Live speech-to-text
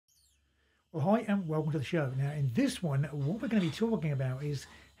Well, hi and welcome to the show. Now, in this one, what we're going to be talking about is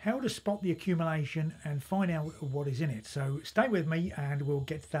how to spot the accumulation and find out what is in it. So stay with me and we'll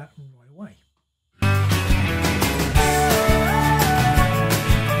get to that right away.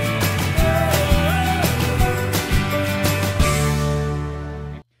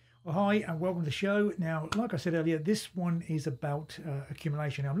 Well, hi and welcome to the show. Now, like I said earlier, this one is about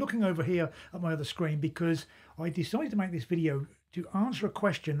accumulation. Now, I'm looking over here at my other screen because I decided to make this video to answer a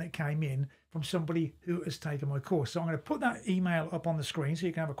question that came in from somebody who has taken my course. So I'm going to put that email up on the screen so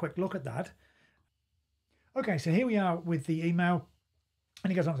you can have a quick look at that. Okay, so here we are with the email.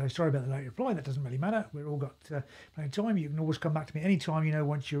 And he goes on to say, sorry about the late reply. That doesn't really matter. We've all got plenty of time. You can always come back to me anytime,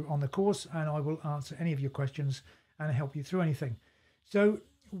 once you're on the course, and I will answer any of your questions and help you through anything. So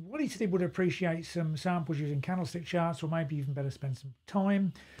what he said, he would appreciate some samples using candlestick charts, or maybe even better spend some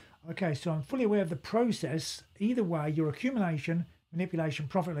time. Okay, so I'm fully aware of the process. Either way, your accumulation, manipulation,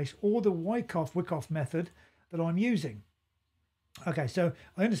 profit release, or the Wyckoff method that I'm using. Okay, so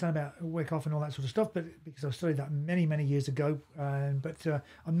I understand about Wyckoff and all that sort of stuff, but because I studied that many years ago, but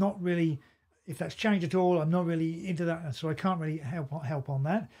I'm not really, if that's changed at all, I'm not really into that, so I can't really help on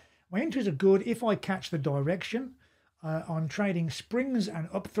that. My entries are good if I catch the direction. I'm trading springs and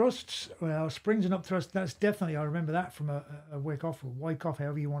up thrusts. Well, springs and up thrusts, that's definitely, I remember that from a Wyckoff or Wyckoff,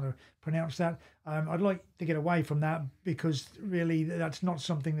 however you want to pronounce that. I'd like to get away from that because really that's not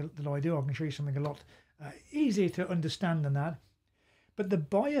something that I do. I can show you something a lot easier to understand than that. But the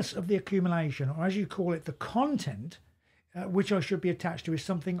bias of the accumulation, or as you call it, the content, which I should be attached to, is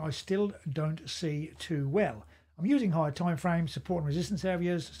something I still don't see too well. I'm using higher time frames, support and resistance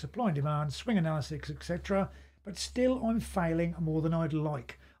areas, supply and demand, swing analysis, etc. But still I'm failing more than I'd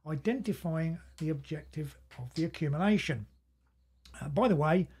like, identifying the objective of the accumulation. By the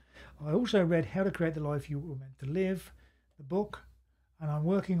way, I also read How to Create the Life You Were Meant to Live, the book, and I'm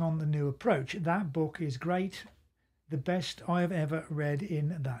working on the new approach. That book is great, the best I have ever read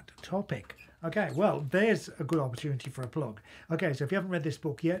in that topic. Okay, well, there's a good opportunity for a plug. Okay, so if you haven't read this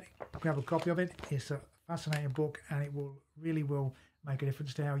book yet, grab a copy of it. It's a fascinating book, and it really will make a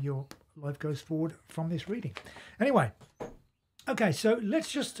difference to how your life goes forward from this reading. Anyway, okay, so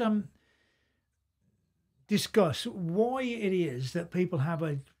let's just discuss why it is that people have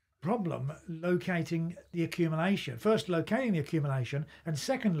a problem locating the accumulation. First, locating the accumulation, and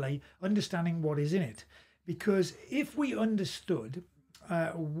secondly, understanding what is in it. Because if we understood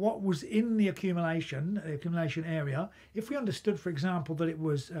what was in the accumulation area, if we understood, for example, that it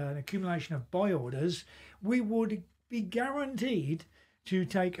was an accumulation of buy orders, we would be guaranteed to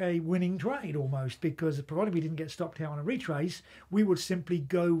take a winning trade almost, because provided we didn't get stopped out on a retrace, we would simply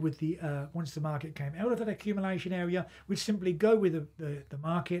go with the once the market came out of that accumulation area, we'd simply go with the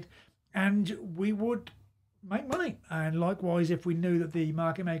market and we would make money. And likewise, if we knew that the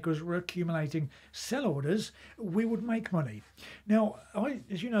market makers were accumulating sell orders, we would make money. Now,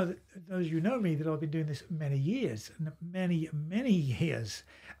 as you know, those of you know me, that I've been doing this many years, many years,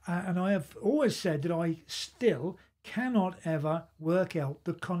 and I have always said that I still cannot ever work out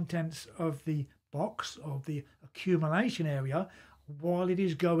the contents of the box of the accumulation area while it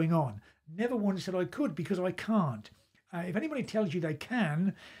is going on. Never once said I could, because I can't. If anybody tells you they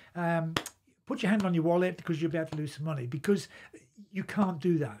can, put your hand on your wallet, because you're about to lose some money, because you can't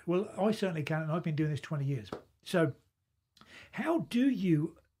do that. Well, I certainly can, and I've been doing this 20 years. So how do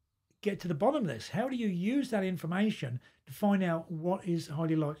you get to the bottom of this? How do you use that information to find out what is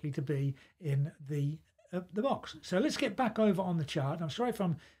highly likely to be in the box? So let's get back over on the chart. I'm sorry if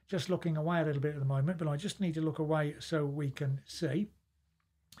I'm just looking away a little bit at the moment, but I just need to look away so we can see.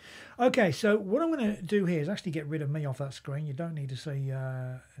 Okay, so what I'm going to do here is actually get rid of me off that screen. You don't need to see me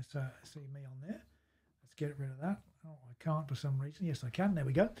on there. Let's get rid of that. Oh, I can't for some reason. Yes, I can. There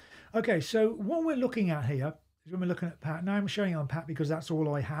we go. Okay, so what we're looking at here is when we're looking at PAT. Now I'm showing on PAT because that's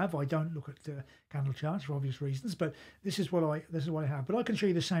all I have. I don't look at candle charts for obvious reasons, but this is what I have. But I can show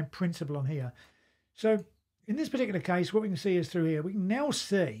you the same principle on here. So in this particular case, what we can see is through here, we can now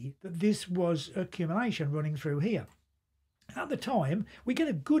see that this was accumulation running through here. At the time, we get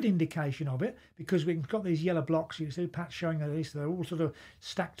a good indication of it because we've got these yellow blocks. You see Pat showing this. They're all sort of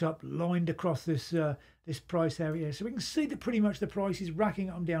stacked up, lined across this this price area. So we can see that pretty much the price is racking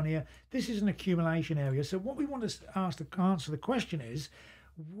up and down here. This is an accumulation area. So what we want to answer the question is,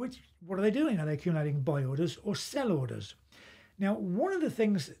 what are they doing? Are they accumulating buy orders or sell orders? Now, one of the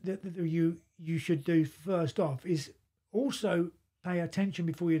things that you should do first off is also pay attention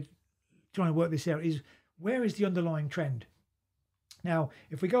before you're trying to work this out, is where is the underlying trend? Now,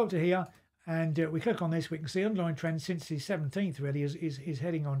 if we go up to here and we click on this, we can see underlying trend since the 17th really is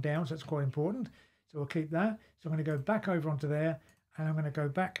heading on down, so that's quite important. So we'll keep that. So I'm going to go back over onto there, And I'm going to go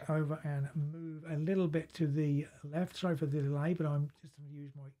back over and move a little bit to the left. Sorry for the delay, but I'm just going to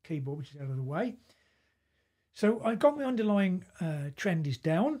use my keyboard, which is out of the way. So I got my underlying trend is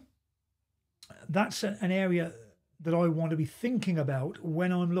down. That's an area that I want to be thinking about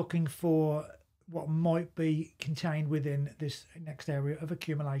when I'm looking for what might be contained within this next area of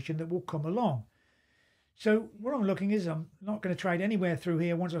accumulation that will come along. So what I'm looking is I'm not going to trade anywhere through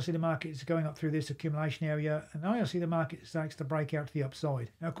here once I see the market is going up through this accumulation area, and now I see the market starts to break out to the upside.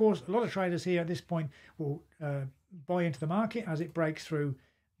 Now, of course, a lot of traders here at this point will buy into the market as it breaks through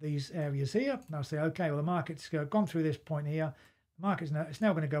these areas here. They'll say, okay, well, the market's gone through this point here. The market's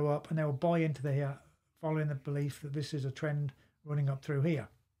now going to go up, and they will buy into the here, following the belief that this is a trend running up through here.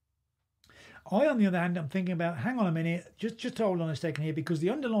 I, on the other hand, I'm thinking about, hang on a minute, just hold on a second here, because the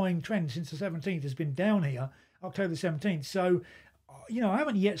underlying trend since the 17th has been down here, October 17th. So, I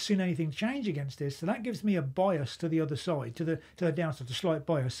haven't yet seen anything change against this. So that gives me a bias to the other side, to the downside, a slight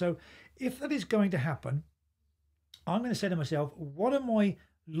bias. So if that is going to happen, I'm going to say to myself, what am I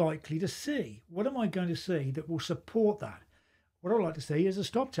likely to see? What am I going to see that will support that? What I'd like to see is a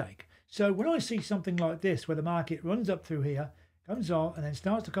stop take. So when I see something like this, where the market runs up through here, comes off, and then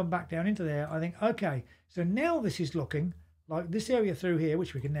starts to come back down into there, I think, okay, so now this is looking like this area through here,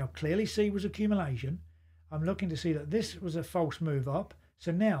 which we can now clearly see was accumulation. I'm looking to see that this was a false move up.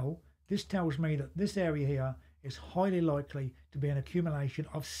 So now this tells me that this area here is highly likely to be an accumulation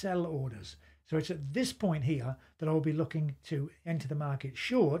of sell orders. So it's at this point here that I'll be looking to enter the market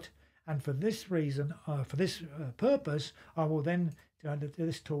short. And for this reason, for this purpose, I will then to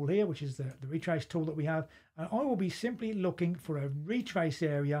this tool here, which is the retrace tool that we have, and I will be simply looking for a retrace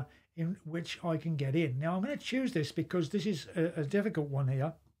area in which I can get in. Now I'm going to choose this because this is a difficult one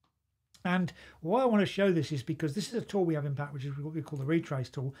here, and why I want to show this is because this is a tool we have in PAT, which is what we call the retrace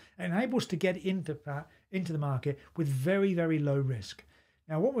tool. It enables to get into the market with very, very low risk.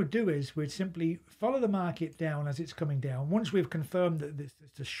 Now what we'll do is we'd simply follow the market down as it's coming down. Once we've confirmed that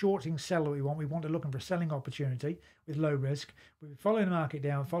it's a shorting sell that we want to looking for a selling opportunity with low risk, we'd follow the market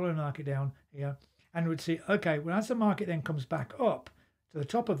down here, and we'd see, okay, well, as the market then comes back up to the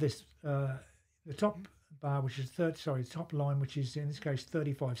top of this, the top bar, which is top line, which is in this case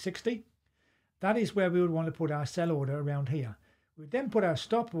 35.60, that is where we would want to put our sell order around here. We would then put our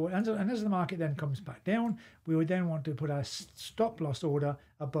stop order, and as the market then comes back down, we would then want to put our stop loss order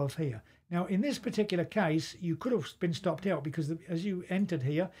above here. Now, in this particular case, you could have been stopped out because as you entered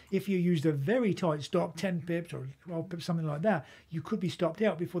here, if you used a very tight stop, 10 pips or 12 pips, something like that, you could be stopped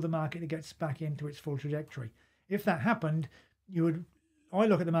out before the market gets back into its full trajectory. If that happened, I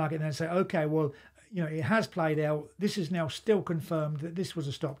look at the market and then say, okay, well, it has played out. This is now still confirmed that this was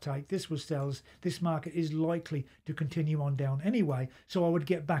a stop take. This was sells. This market is likely to continue on down anyway. So I would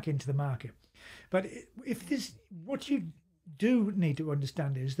get back into the market. But what you do need to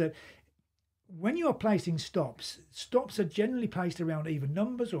understand is that when you are placing stops are generally placed around even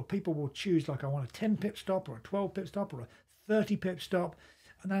numbers, or people will choose, like, I want a 10 pip stop or a 12 pip stop or a 30 pip stop.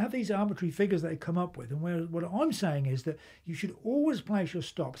 And they have these arbitrary figures that they come up with. And what I'm saying is that you should always place your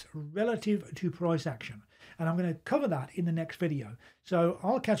stops relative to price action. And I'm going to cover that in the next video. So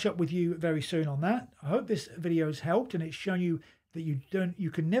I'll catch up with you very soon on that. I hope this video has helped, and it's shown you that you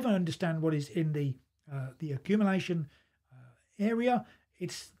can never understand what is in the accumulation area.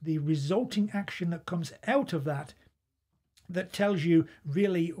 It's the resulting action that comes out of that tells you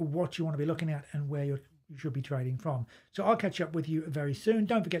really what you want to be looking at and where you should be trading from. So I'll catch up with you very soon.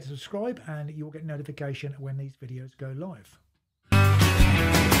 Don't forget to subscribe, and you will get notification when these videos go live.